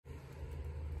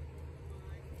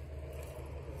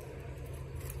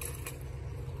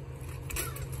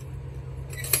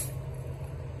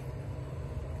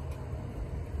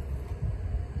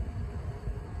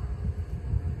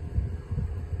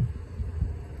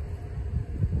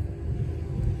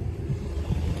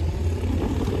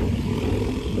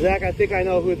Zach, I think I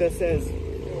know who this is.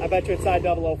 I bet you it's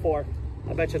I004.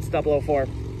 I bet you it's 004.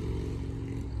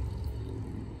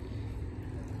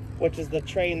 Which is the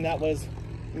train that was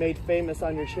made famous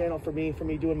on your channel for me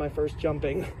doing my first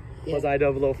jumping. Yeah. Was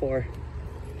I004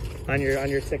 on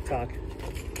your TikTok.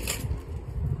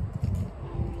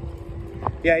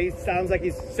 Yeah, he sounds like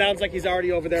he's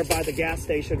already over there by the gas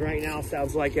station right now.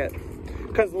 Sounds like it.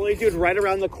 Because the dude right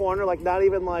around the corner, like not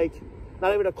even a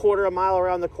quarter of a mile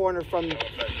around the corner from.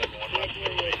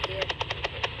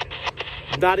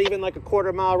 Not even like a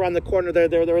quarter mile around the corner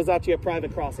there was actually a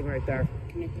private crossing right there.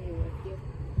 Can I do it with you?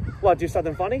 What, do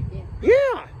something funny? Yeah.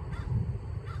 Yeah!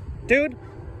 Dude,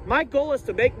 my goal is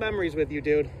to make memories with you,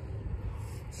 dude.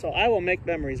 So I will make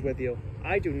memories with you.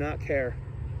 I do not care.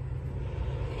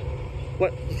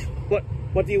 What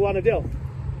do you want to do?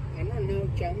 I don't know,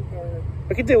 jump or...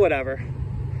 We can do whatever.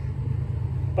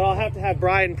 But I'll have to have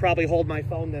Brian probably hold my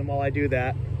phone then while I do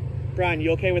that. Brian, you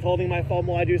okay with holding my phone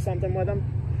while I do something with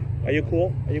him? Are you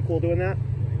cool? Are you cool doing that?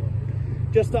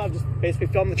 Just basically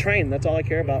film the train. That's all I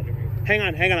care about. Hang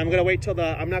on. I'm gonna wait till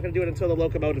I'm not gonna do it until the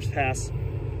locomotives pass.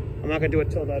 I'm not gonna do it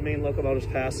until the main locomotives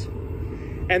pass.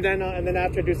 And then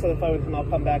after I do something fun with him, I'll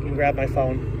come back and grab my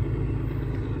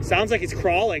phone. Sounds like he's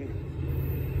crawling.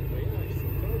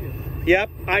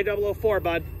 Yep, I004,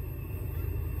 bud.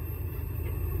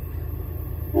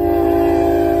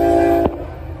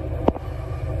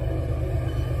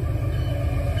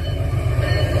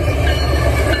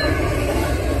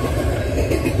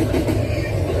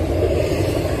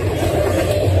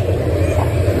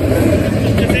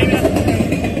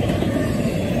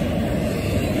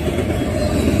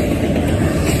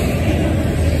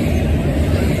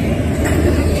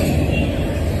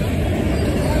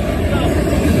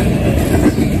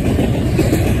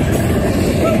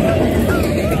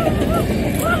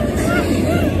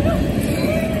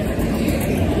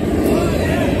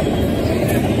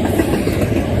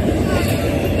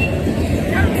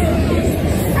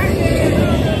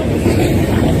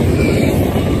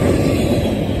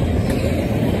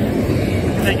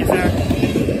 Thank you, sir.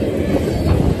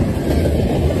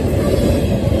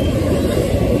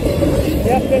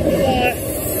 Yep, this is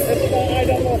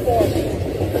I004.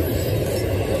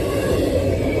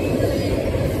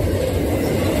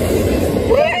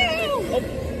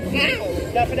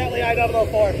 Oh, definitely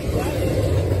I004.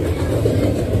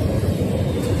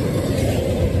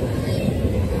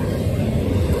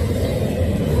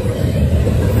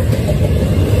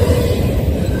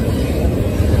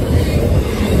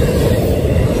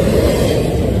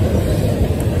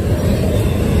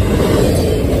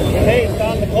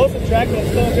 Closest track, but it's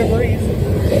still a good breeze.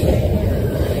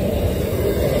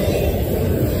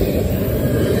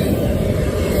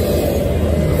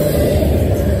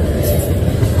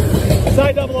 It's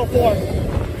I004.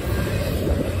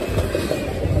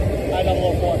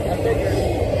 I004. I figured.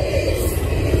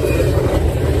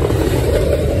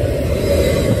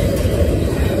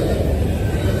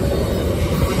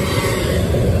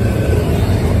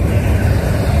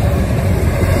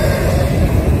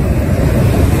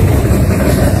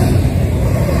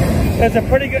 It's a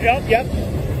pretty good, yep.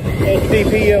 It's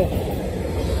DPU.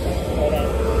 Hold on.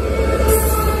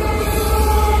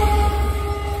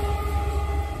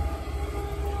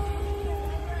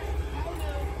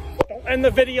 Don't end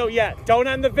the video yet. Don't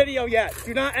end the video yet.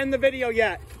 Do not end the video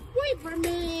yet. Wait for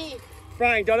me.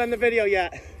 Brian, don't end the video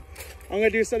yet. I'm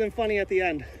going to do something funny at the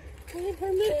end. Wait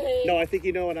for me. No, I think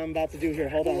you know what I'm about to do here.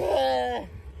 Hold on.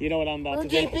 You know what I'm about to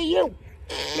do. DPU.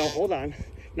 No, hold on.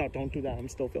 No, don't do that. I'm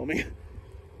still filming.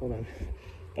 Hold on.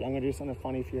 But I'm gonna do something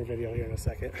funny for your video here in a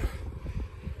second.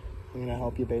 I'm gonna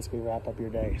help you basically wrap up your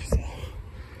day. So,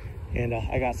 and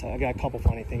I got a couple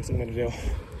funny things I'm gonna do.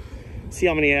 See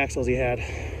how many axles he had.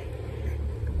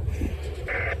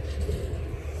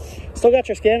 Still got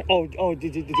your scan? Oh,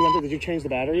 did you change the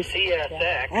batteries?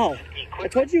 CSX. Oh, I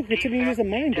told you continue using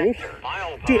mine, dude.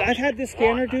 Dude, I've had this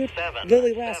scanner, dude,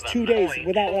 literally last 2 days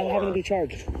without having to be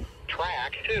charged.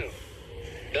 Track 2.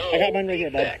 No I got mine right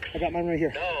here, bud. defects. I got mine right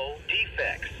here. No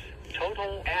defects.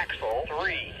 Total axle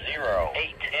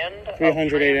 308. End of 308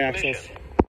 transmission. axles.